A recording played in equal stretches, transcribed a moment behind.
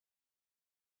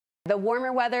The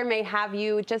warmer weather may have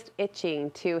you just itching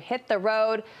to hit the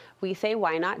road. We say,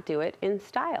 why not do it in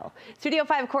style? Studio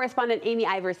 5 correspondent Amy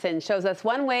Iverson shows us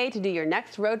one way to do your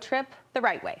next road trip the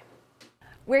right way.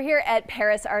 We're here at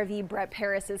Parris RV. Brett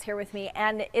Parris is here with me,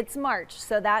 and it's March,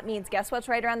 so that means guess what's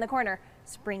right around the corner?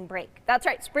 Spring break. That's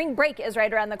right, spring break is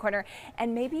right around the corner,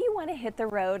 and maybe you want to hit the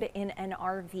road in an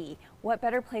RV. What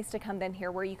better place to come than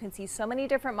here, where you can see so many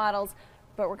different models,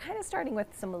 but we're kind of starting with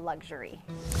some luxury.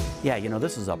 Yeah, you know,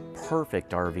 this is a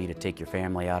perfect RV to take your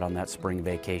family out on that spring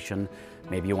vacation.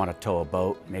 Maybe you want to tow a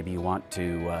boat, maybe you want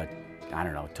to I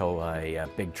don't know, tow a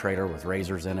big trailer with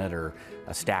razors in it, or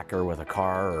a stacker with a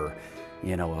car, or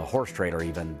you know, a horse trailer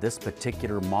even. This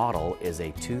particular model is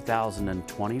a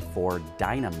 2024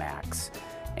 Dynamax,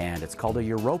 and it's called a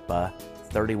Europa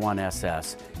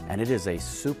 31SS, and it is a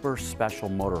super special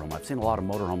motorhome. I've seen a lot of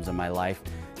motorhomes in my life,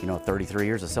 you know, 33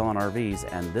 years of selling RVs,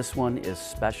 and this one is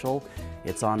special.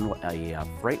 It's on a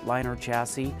Freightliner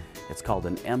chassis. It's called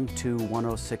an M2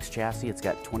 106 chassis. It's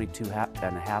got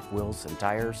 22.5 wheels and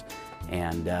tires,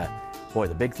 and boy,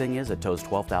 the big thing is it tows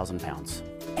 12,000 pounds.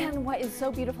 And what is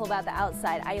so beautiful about the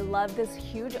outside, I love this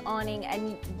huge awning,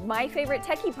 and my favorite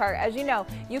techie part, as you know,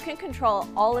 you can control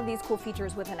all of these cool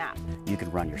features with an app. You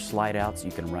can run your slide outs,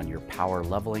 you can run your power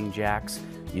leveling jacks,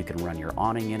 you can run your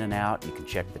awning in and out, you can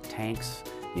check the tanks,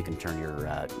 you can turn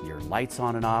your lights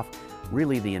on and off.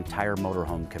 Really, the entire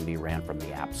motorhome can be ran from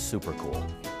the app. Super cool.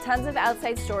 Tons of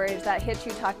outside storage, that hitch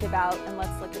you talked about, and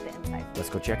let's look at the inside. Let's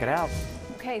go check it out.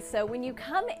 Okay, so when you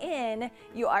come in,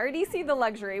 you already see the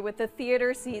luxury with the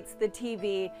theater seats, the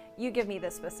TV. You give me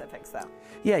the specifics though.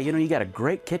 Yeah, you know, you got a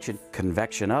great kitchen,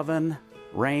 convection oven,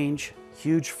 range,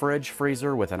 huge fridge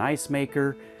freezer with an ice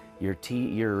maker. Your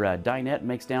dinette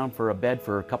makes down for a bed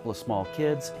for a couple of small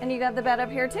kids. And you got the bed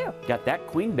up here too. Got that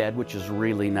queen bed, which is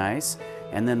really nice.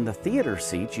 And then the theater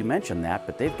seats, you mentioned that,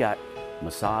 but they've got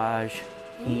massage,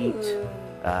 heat.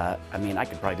 I mean, I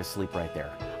could probably just sleep right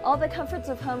there. All the comforts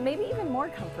of home, maybe even more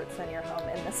comforts than your home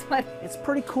in this one. It's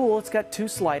pretty cool. It's got two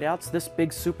slide outs. This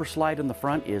big super slide in the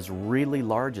front is really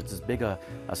large. It's as big a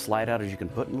slide out as you can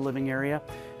put in the living area.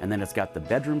 And then it's got the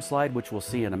bedroom slide, which we'll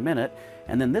see in a minute.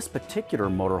 And then this particular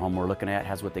motorhome we're looking at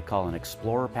has what they call an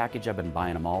Explorer package. I've been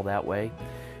buying them all that way.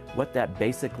 What that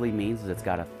basically means is it's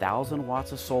got 1,000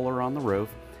 watts of solar on the roof,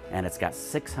 and it's got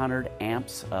 600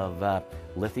 amps of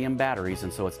lithium batteries,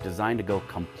 and so it's designed to go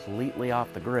completely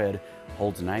off the grid,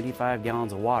 holds 95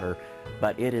 gallons of water,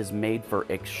 but it is made for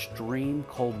extreme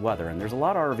cold weather. And there's a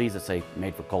lot of RVs that say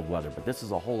made for cold weather, but this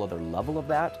is a whole other level of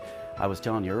that. I was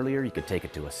telling you earlier, you could take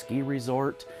it to a ski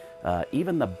resort.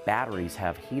 Even the batteries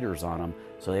have heaters on them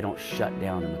so they don't shut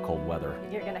down in the cold weather.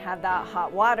 You're gonna have that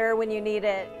hot water when you need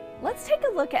it. Let's take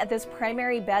a look at this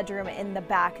primary bedroom in the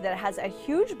back that has a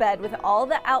huge bed with all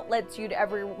the outlets you'd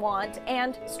ever want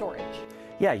and storage.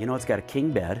 Yeah, you know, it's got a king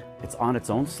bed. It's on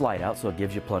its own slide out, so it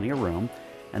gives you plenty of room.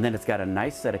 And then it's got a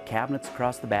nice set of cabinets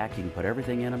across the back. You can put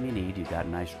everything in them you need. You've got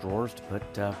nice drawers to put,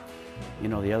 you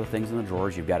know, the other things in the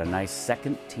drawers. You've got a nice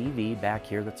second TV back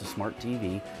here that's a smart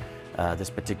TV. This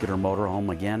particular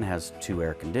motorhome, again, has 2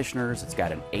 air conditioners. It's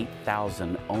got an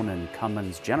 8,000 Onan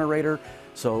Cummins generator.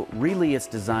 So really it's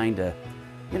designed to,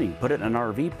 you know, you can put it in an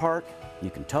RV park, you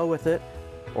can tow with it,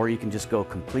 or you can just go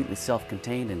completely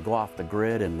self-contained and go off the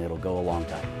grid, and it'll go a long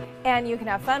time. And you can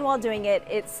have fun while doing it.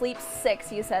 It sleeps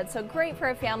 6, you said, so great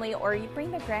for a family, or you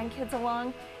bring the grandkids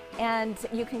along and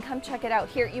you can come check it out.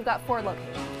 Here, you've got 4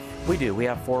 locations. We do. We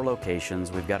have 4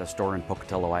 locations. We've got a store in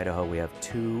Pocatello, Idaho. We have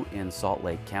 2 in Salt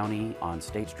Lake County on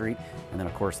State Street. And then,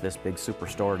 of course, this big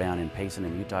superstore down in Payson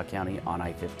in Utah County on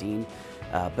I-15.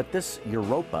 But this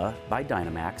Europa by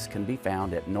Dynamax can be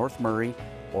found at North Murray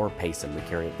or Payson. We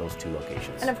carry at those 2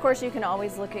 locations. And, of course, you can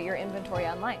always look at your inventory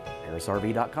online.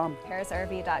 ParrisRV.com.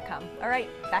 ParrisRV.com. All right,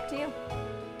 back to you.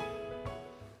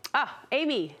 Ah,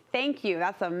 Amy, thank you.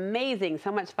 That's amazing. So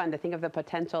much fun to think of the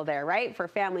potential there, right? For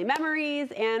family memories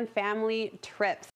and family trips.